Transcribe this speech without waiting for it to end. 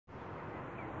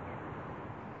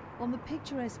On the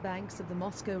picturesque banks of the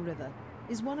Moscow River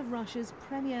is one of Russia's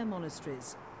premier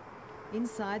monasteries.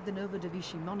 Inside the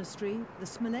Novodevichy monastery, the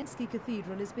Smolensky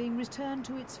Cathedral is being returned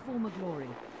to its former glory.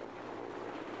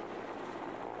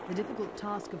 The difficult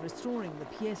task of restoring the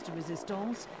pièce de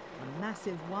résistance, a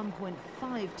massive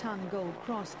 1.5-ton gold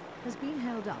cross, has been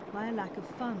held up by a lack of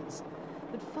funds.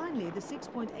 But finally, the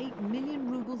 6.8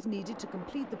 million rubles needed to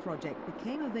complete the project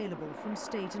became available from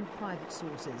state and private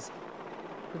sources.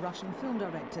 The Russian film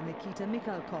director Nikita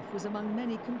Mikhalkov was among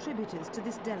many contributors to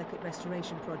this delicate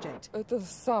restoration project.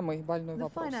 The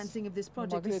financing of this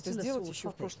project is still a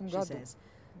sore topic, she says.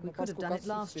 We could have done it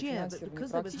last year, but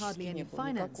because there was hardly any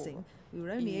financing, we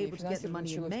were only able to get the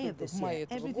money in May of this year.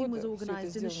 Everything was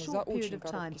organized in a short period of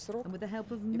time and with the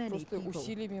help of many people.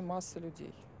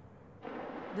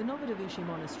 The Novodevichy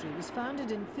monastery was founded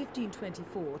in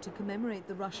 1524 to commemorate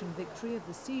the Russian victory of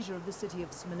the seizure of the city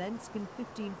of Smolensk in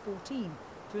 1514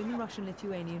 during the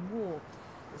Russian-Lithuanian War.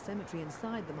 The cemetery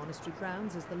inside the monastery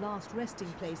grounds is the last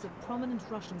resting place of prominent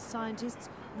Russian scientists,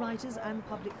 writers and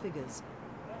public figures.